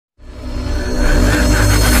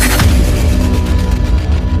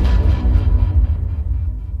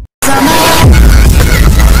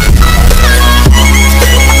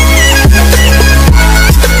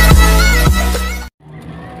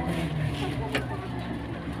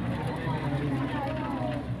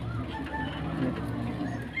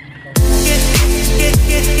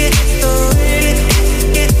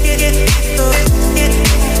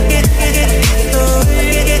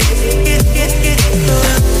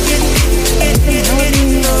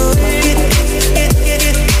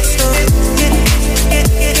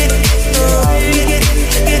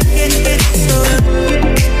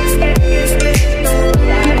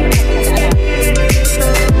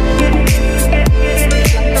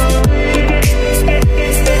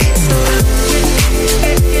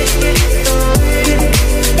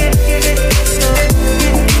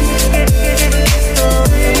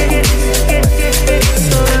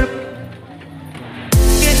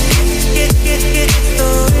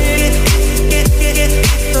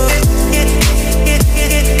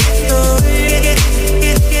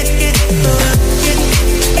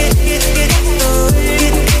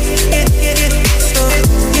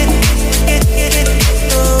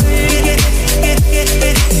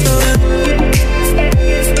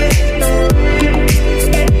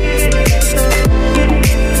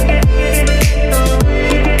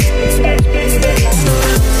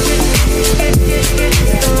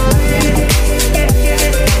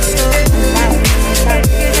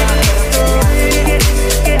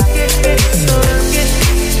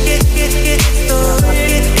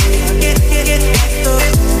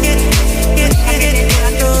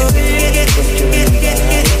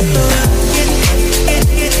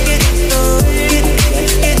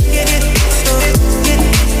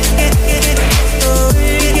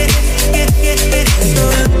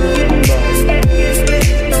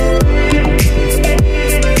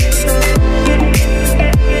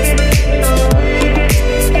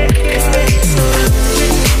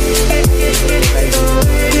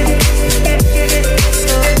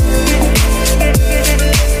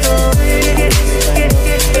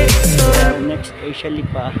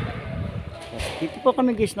Lipa. Dito po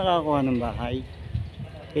kami guys nakakuha ng bahay.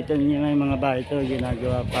 Ito niyo may mga bahay ito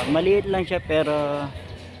ginagawa pa. Maliit lang siya pero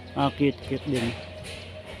cute din.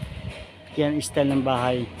 Yan style ng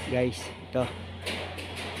bahay guys. Ito.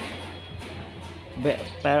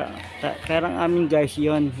 Parang amin guys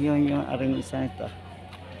yun yung aring isa ito.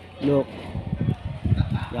 Look.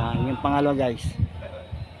 Yan yung pangalawa guys.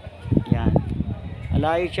 Yan.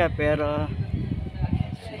 Malayo siya pero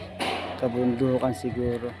kabundukan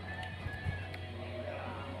siguro.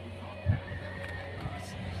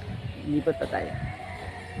 Lipat pa tayo.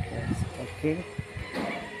 Yes, okay.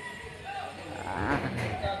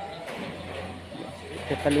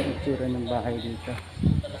 Ito pala yung itsura ng bahay dito.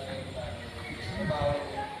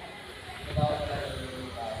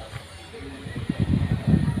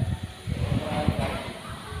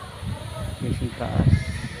 Yes, yung taas.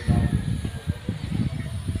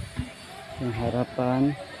 Yung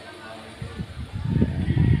harapan.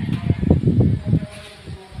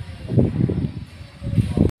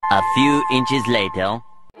 A few inches later.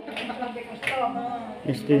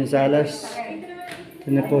 Ito yung salas.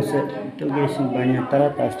 Ito na po sa ito guys yung banyo.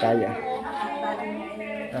 Tara, taas tayo.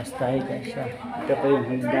 Taas tayo guys. Ito po yung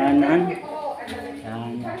hagdanan.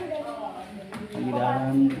 Yan.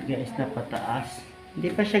 Hagdanan guys na pataas.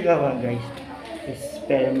 Hindi pa siya gawa guys.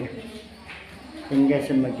 Spare mo. Yan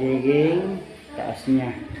guys ang magiging taas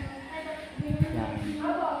niya. Yan.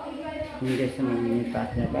 Yan guys ang magiging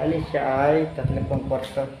taas niya. Bali siya ay 3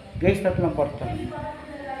 kwarto. Guys, 3 kwarto.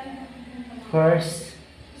 First,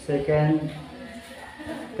 second,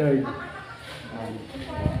 third.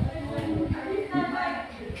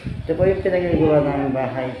 Ito po yung pinagagawa ng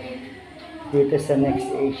bahay dito sa Next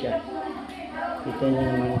Asia. Dito nyo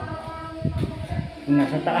naman. Kung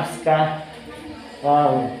nasa taas ka,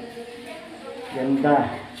 wow,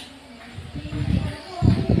 ganda.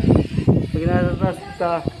 Pag nasa taas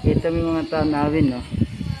ka, ito may mga tanawin, no?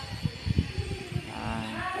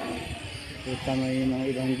 Kita mo yung mga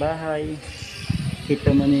ibang bahay.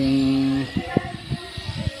 Kita mo na yung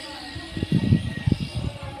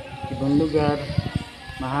ibang lugar.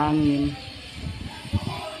 Mahangin.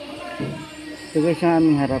 Ito guys ang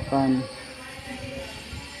aming harapan.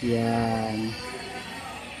 Yan.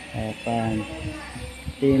 Harapan.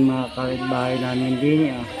 Ito yung mga kapitbahay namin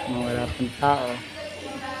din. Mga wala pang tao.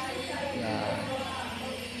 Yan.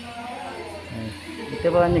 Ito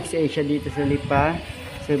ba Next Asia dito sa Lipa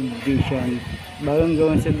subdivision. Bagong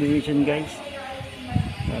gawang subdivision guys.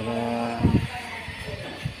 Para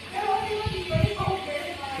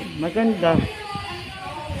maganda.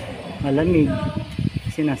 Malamig.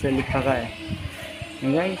 Kasi nasa Lipa ka eh.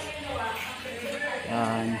 Yan guys.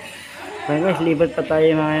 Yan. Kaya guys, lipat pa tayo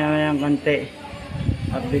maya-mayang konti.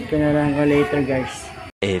 Update ko na lang ko later guys.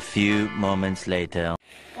 A few moments later.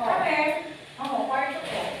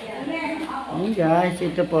 Yan guys,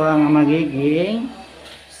 ito po ang magiging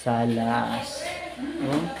salas.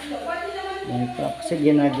 Oh. Yan po, kasi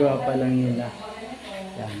ginagawa pa lang nila.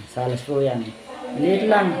 Yan, salas po yan.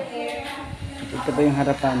 Maliit lang. Ito po yung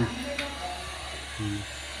harapan.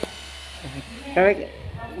 Correct.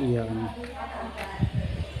 Yan.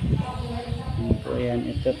 Yan po yan.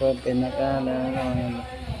 Ito po pinakalalawang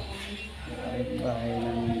bahay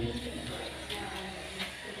namin dito.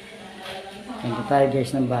 Punta tayo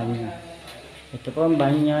guys ng banyo. Ito po ang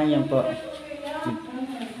banyo niya. Yan po.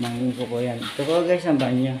 Mangin ko po yan. Ito po guys ang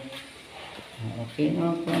banyo. Okay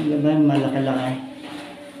na po. Ang laban malaki-laki.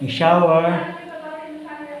 May shower.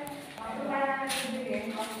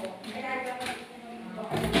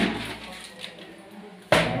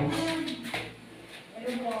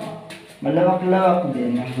 Malawak-lawak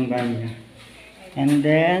din ang banyo. And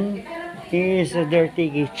then, here is a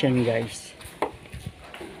dirty kitchen guys.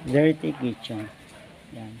 Dirty kitchen.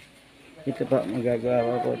 Yan. Ito pa,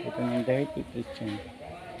 magagawa po ito ng dirty kitchen.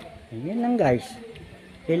 Yan lang guys.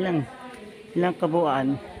 Ilang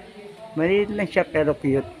kabuuan. Maliit lang siya pero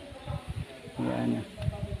cute. Yan.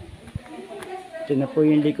 Ito na po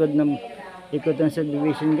yung likod ng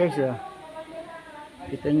subdivision guys. Oh.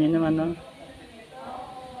 Kita niyo naman oh.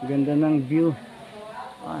 Ganda ng view.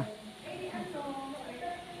 Ah.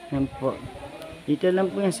 Yan po. Dito lang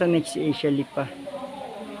po yan sa Next Asia Lipa.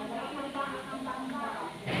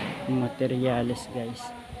 Materials guys.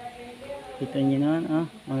 Kita nyo naman oh,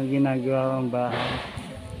 mga ginagawa ng bahay.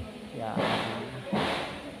 Yan.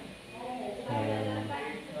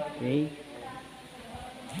 Okay.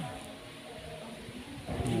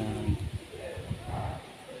 Yan.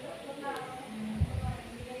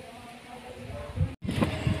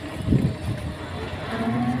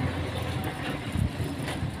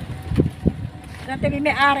 Dati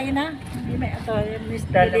may ari na. Hindi may ito.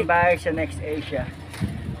 Style ng bahay sa Next Asia.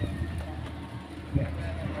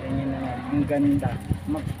 Yan naman. Ang ganda.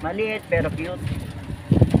 Maliit pero cute.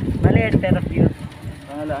 Maliit pero cute.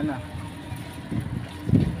 Wala na.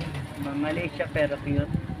 Maliit siya pero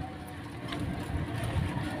cute.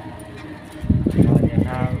 Model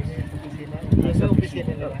house. Yung sa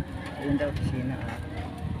opisina nila. Yung daw opisina.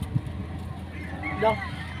 Dok,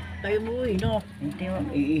 tayo mo no? Hindi mo.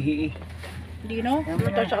 Iihi. Hindi no? Yan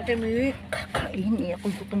Ito na. sa atin mo Kakain eh. Ako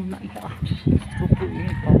gutom na iya.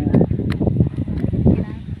 Supuin pa mo.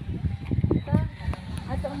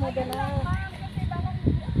 Ito ang model na.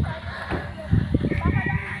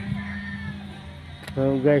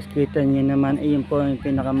 So guys, kita nyo naman, ayun po yung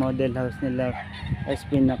pinaka model house nila as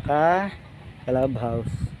pinaka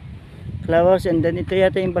clubhouse. Clubhouse, and then ito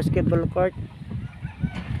yata yung basketball court.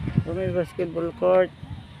 So may basketball court.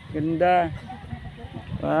 Ganda.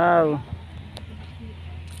 Wow.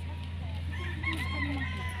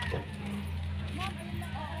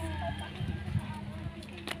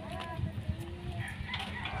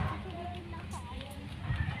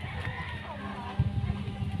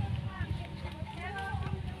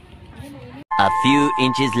 A few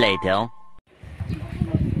inches later.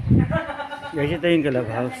 Guys, ito yung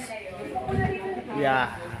clubhouse.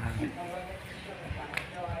 Yeah.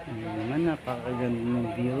 Ayan naman, napakaganda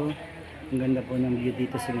ng view. Ang ganda po ng view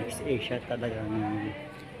dito sa Next Asia. Talagang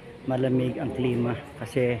malamig ang klima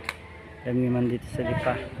kasi lamig man dito sa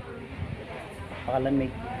Lipa.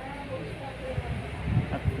 Napakalamig.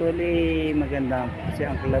 Actually, maganda kasi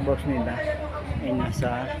ang clubhouse nila ay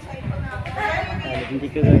nasa hindi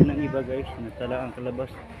ko gawin ng iba guys, natala ang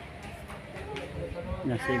clubhouse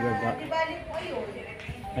nasa ibaba.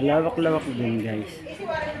 Malawak-lawak din guys.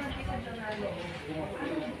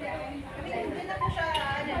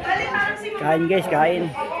 Kain guys, kain.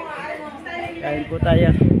 Kain po tayo.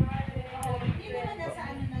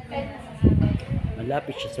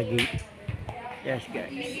 Malapit siya sa gate. Yes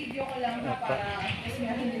guys. Apa.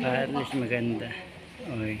 At least maganda.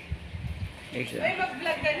 Okay. Next.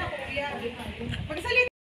 Mag-vlog ka na kuya.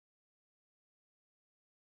 Pagsalita.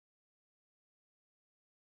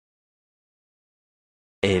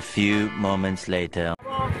 A few moments later.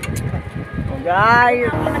 Oh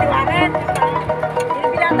guys. Pagkaliwanit.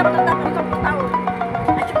 Binata mo ng tapos sa taon.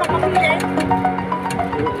 At yung pagpapili.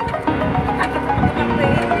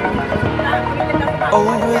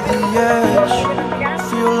 Over the edge,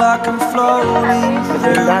 feel like I'm floating through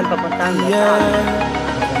Papuntahan, papuntahan. the air.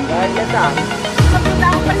 Papuntahan yata.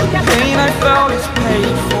 Pain I felt is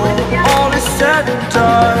paid for, all is said and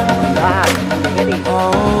done.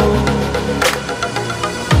 Oh,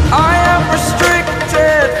 I am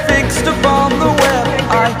restricted, fixed upon the web.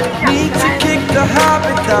 I need to kick the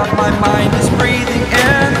habit that my mind is breathing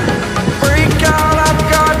in. Break out, I've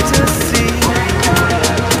got to see.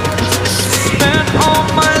 Spent all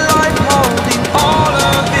my life holding all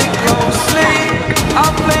of it closely. I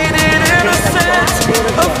played it innocent,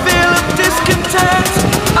 a feel of discontent.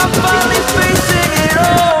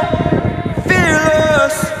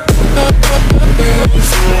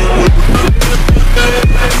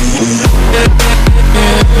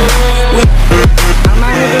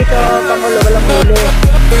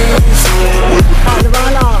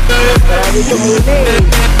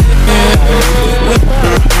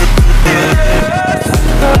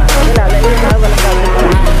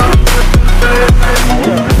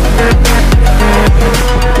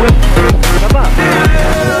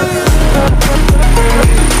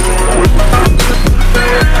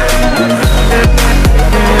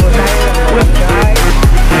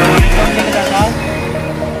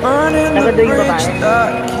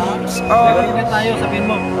 tayo, sabihin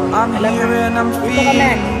mo. I'm here and I'm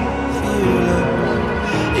feeling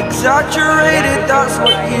exaggerated, that's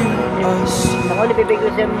what you assume. Ako, bibigay ko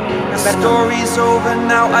siya ng number Story's over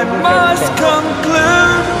now, I must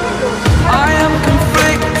conclude. I am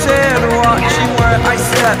conflicted, watching where I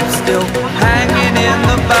step still, hanging in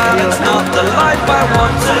the balance. Not the life I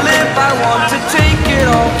want to live, I want to take it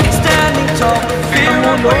all, standing tall. Fear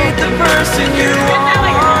won't wait the person you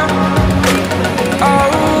are. Oh,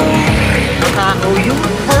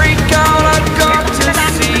 break out, I've got to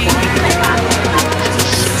see.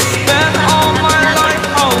 Spent all my life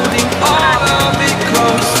holding all of it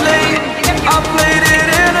closely. I played it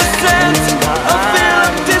innocent, a feel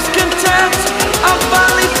of discontent. I'm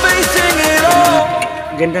finally facing it all.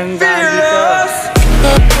 Gandang daan dito.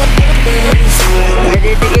 Fearless.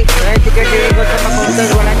 Ready ko sa Pumunta.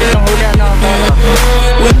 Wala din ng huli, ano.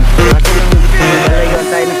 Kasi nalayon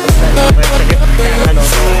tayo ng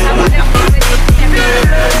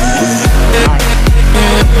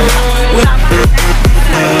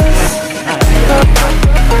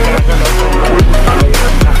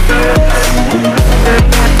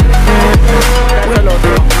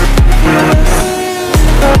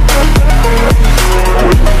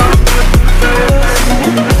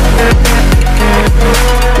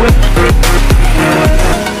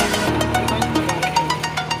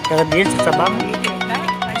din sa Sabang.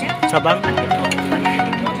 Sabang.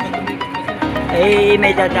 Eh,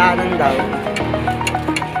 may dadaanan daw.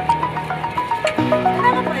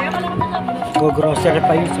 Go-grocery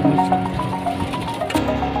pa yun sa Misa.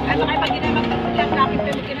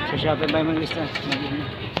 Sa Shopee ba yung mag-isa?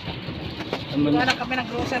 Wala kami ng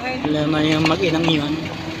grocery. Wala man yung mag-inang yun.